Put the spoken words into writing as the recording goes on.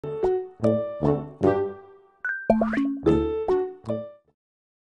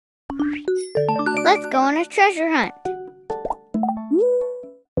Let's go on a treasure hunt.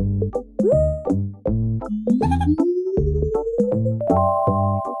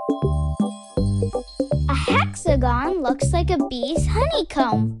 A hexagon looks like a bee's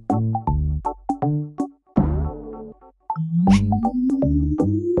honeycomb.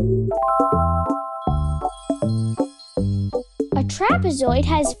 A trapezoid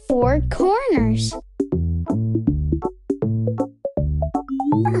has 4 corners.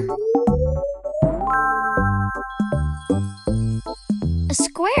 A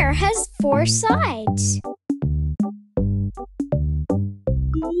square has 4 sides.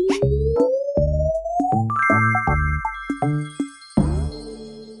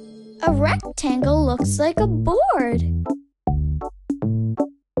 A rectangle looks like a board.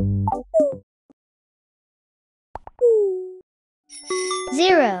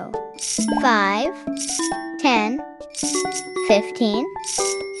 Zero, 5, 10, 15,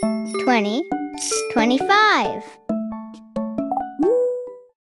 20, 25.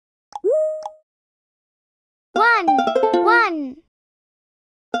 1, 1.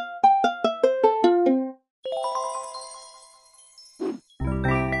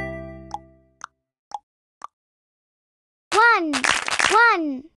 1,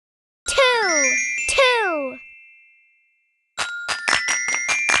 1, 2, 2.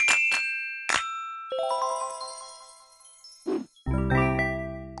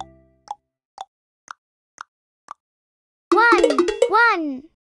 1, 1,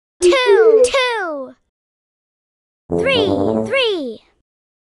 2, 2. 3, 3.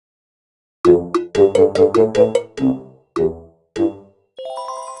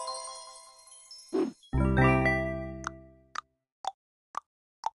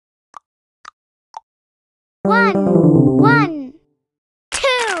 1, 1, 2,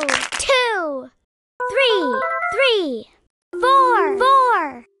 2. 3, 3. 4,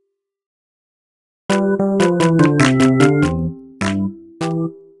 4.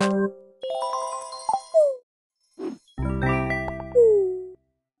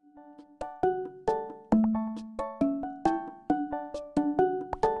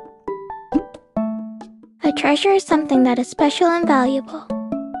 A treasure is something that is special and valuable.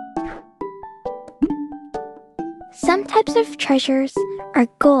 Some types of treasures are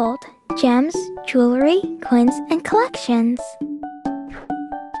gold, gems, jewelry, coins, and collections.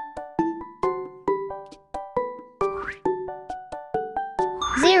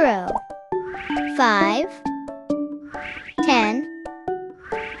 Zero, 5, 10,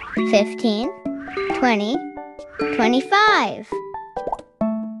 15, 20, 25.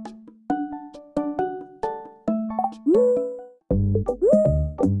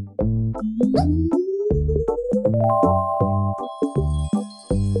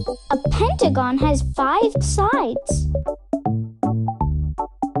 'A pentagon has 5 sides.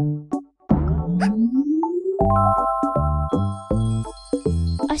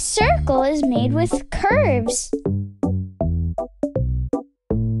 A circle is made with curves.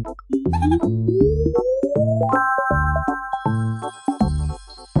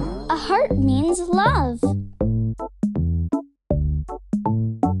 A heart means love.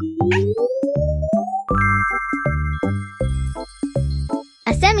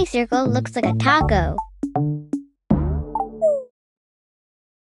 A semicircle looks like a taco.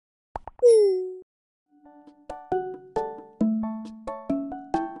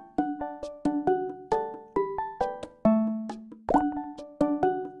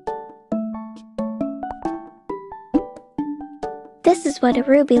 This is what a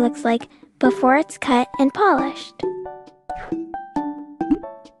ruby looks like before it's cut and polished.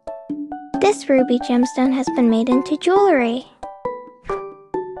 This ruby gemstone has been made into jewelry.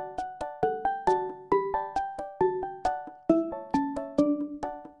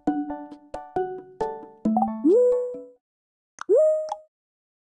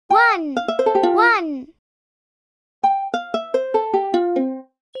 One, 1.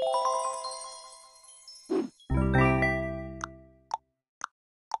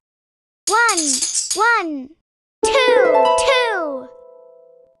 1, 2, 2.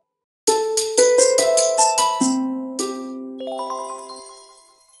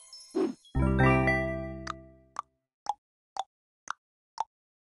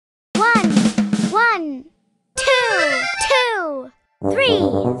 1, 2, 2. 3,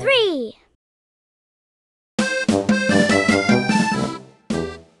 3.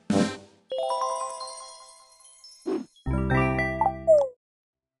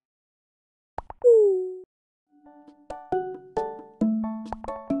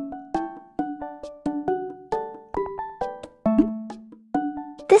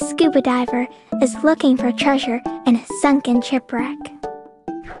 This scuba diver is looking for treasure in a sunken shipwreck.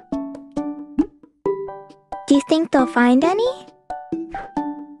 Do you think they'll find any?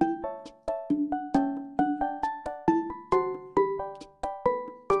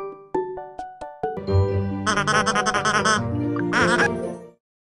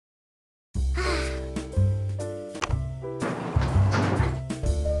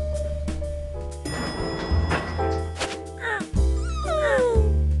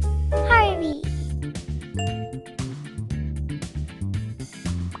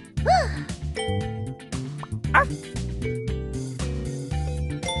 Harvey.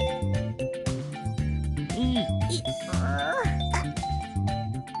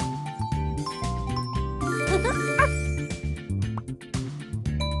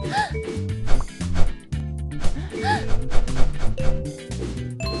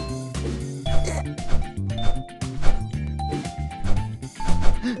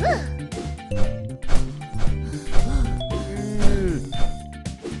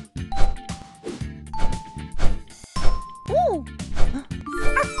 Ooh.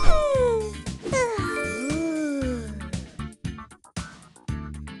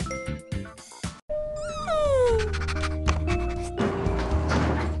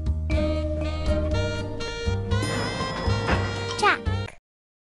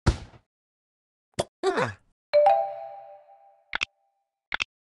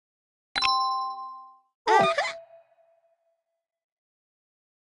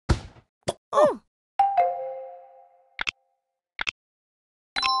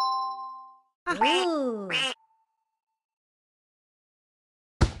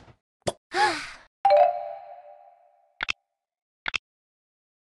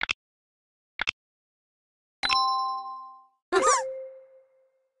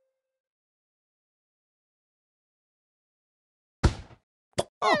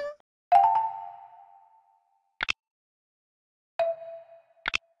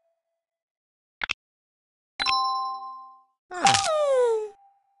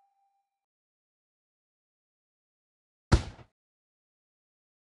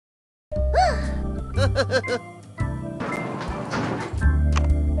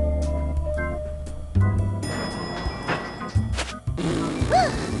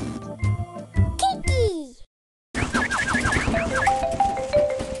 Kiki.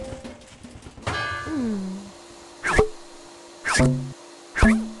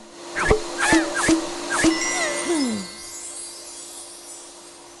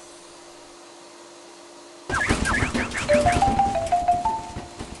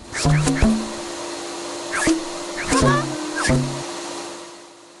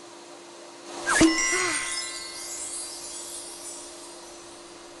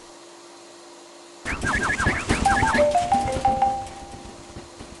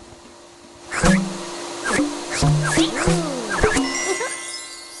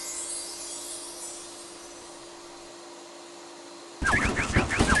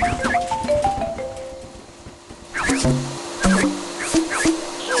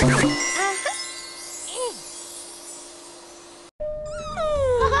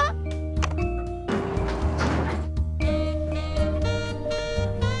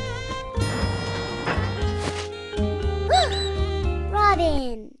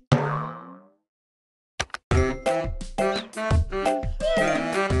 Robin.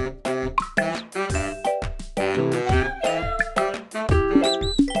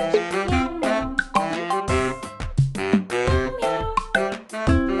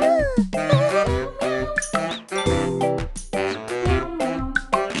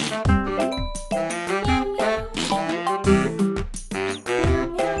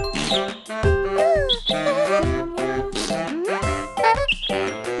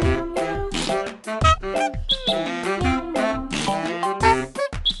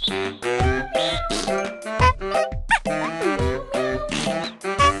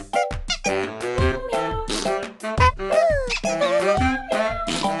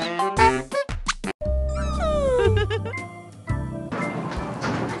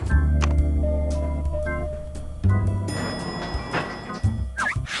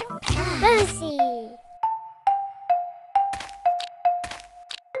 Lucy.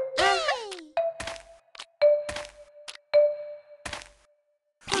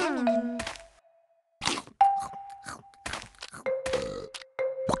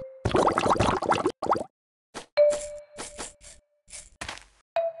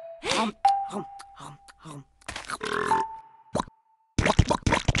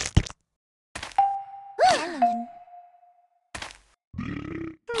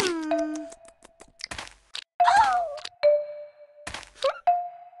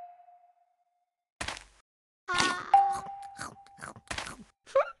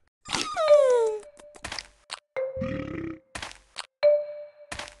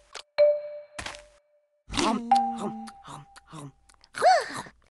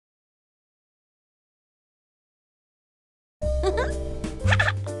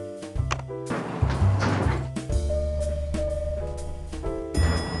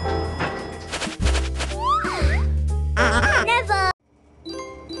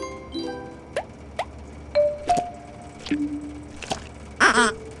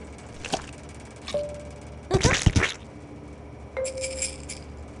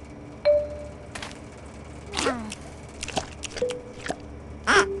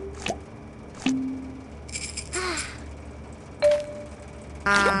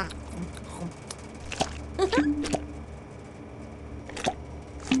 Yay!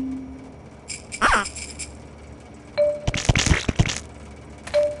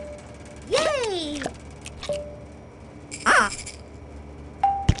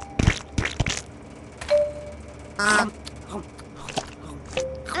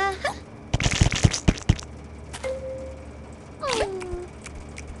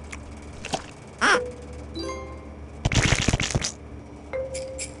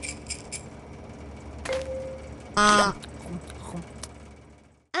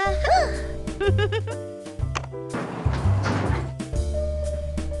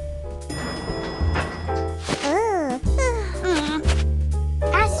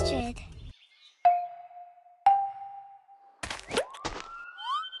 Astrid.